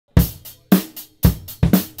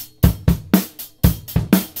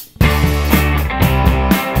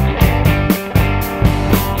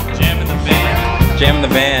in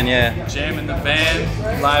the Van, yeah. Jam in the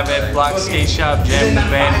Van, live at Block Skate Shop,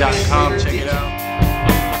 JAMINTHEVAN.com. Check it out.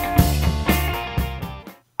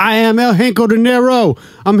 I am HANKO DINERO.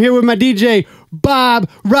 I'm here with my DJ,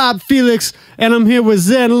 Rob Felix, and I'm here with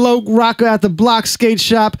Zen Loc Rocker at the Block Skate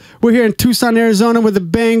Shop. We're here in Tucson, Arizona with a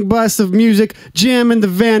bang bus of music.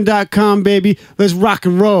 JAMINTHEVAN.com, baby. Let's rock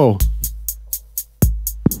and roll.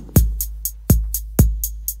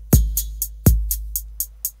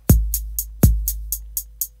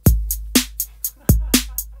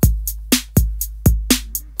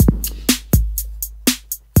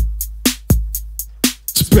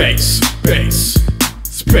 Space, bass,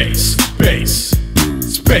 space, bass,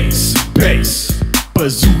 space, bass,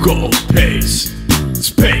 bazooka pace.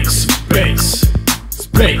 Space, bass,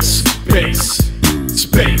 space, bass,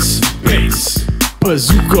 space, bass,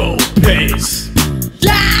 bazooka pace.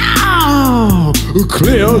 Yeah!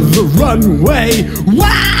 Clear the runway.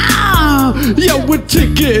 Wow! Yeah, we're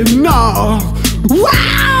taking off.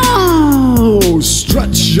 Wow!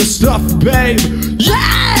 Stretch your stuff, babe.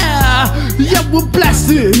 Yeah! Yeah, we're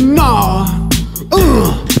blasting off.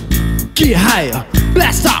 Get higher,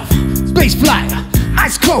 blast off, space flyer,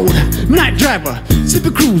 ice cold, night driver,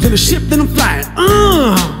 sipping cruise on a ship that I'm flying.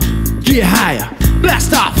 Get higher,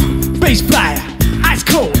 blast off, space flyer, ice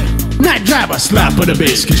cold, night driver, slap of the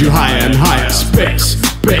bass, get you higher and higher. Space,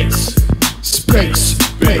 bass, space,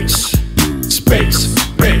 bass, space,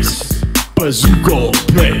 bass, bazooka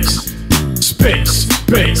place. Space,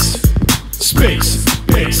 bass, space,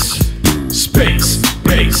 bass, space,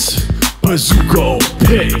 bass, bazooka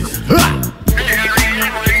pace. Ha!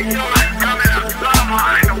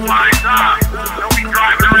 Don't be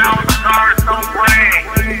driving around with the car in some way.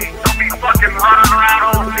 Don't be fucking running around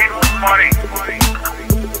old people's money.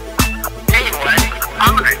 Anyway,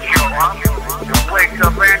 I'm gonna chill, huh? You'll wake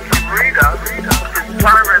up Auntie Rita,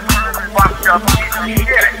 determined, fucked up piece of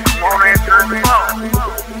shit, won't answer his phone.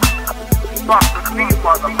 Fuck with me,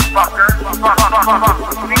 motherfucker. Fuck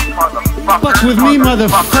with me, motherfucker. Fuck with me,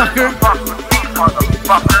 motherfucker. Fuck with me,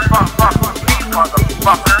 motherfucker. Fuck with me,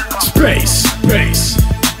 motherfucker. Space, bass,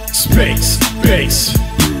 space, bass,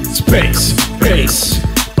 space, bass,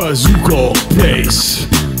 bazooka pace.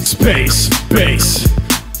 Space, bass,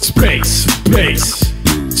 space, bass,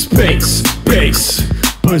 space, bass,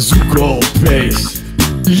 bazooka pace.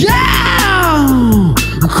 Yeah!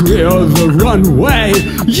 Clear the runway.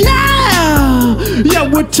 Yeah! Yeah,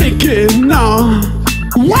 we're taking off.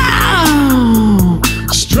 Wow!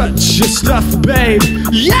 Stretch your stuff, babe.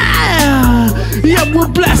 Yeah! Yeah, we're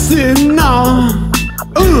blasting off.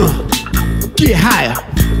 Get higher,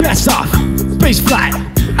 blast off, space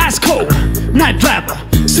flyer, ice cold, night driver,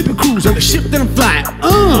 sipping cruise on the ship that I'm flying.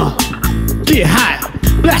 Get higher,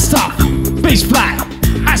 blast off, space flyer,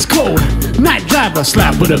 ice cold, night driver,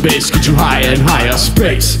 slap with a bass, get you higher and higher.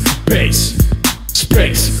 Space, bass,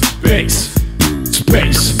 space, bass,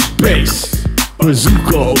 space, bass,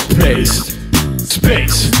 bazooka pace.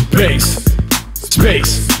 Space, bass,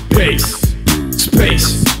 space, bass,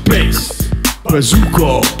 space, bass,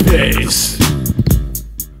 bazooka pace.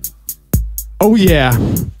 Oh yeah,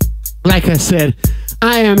 like I said,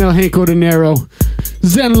 I am HANKO DINERO,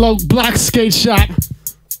 Zen Loc Block Skate Shop,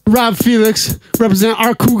 Rob Felix, represent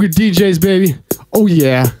our Cougar DJs, baby. Oh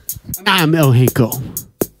yeah, I am HANKO.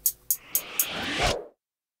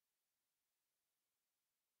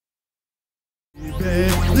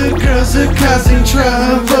 The girls are causing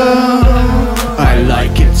trouble. I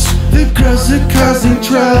like it. The girls are causing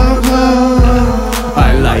trouble.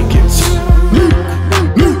 I like it.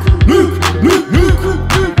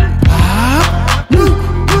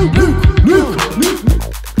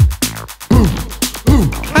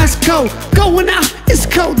 Ice cold, going out, it's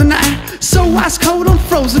cold tonight. So ice cold, I'm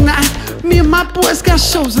frozen tonight. Me and my boys got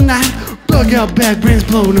shows tonight. Bug out back, brains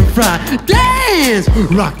blown and fried. Dance,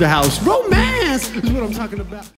 rock the house, romance is what I'm talking about.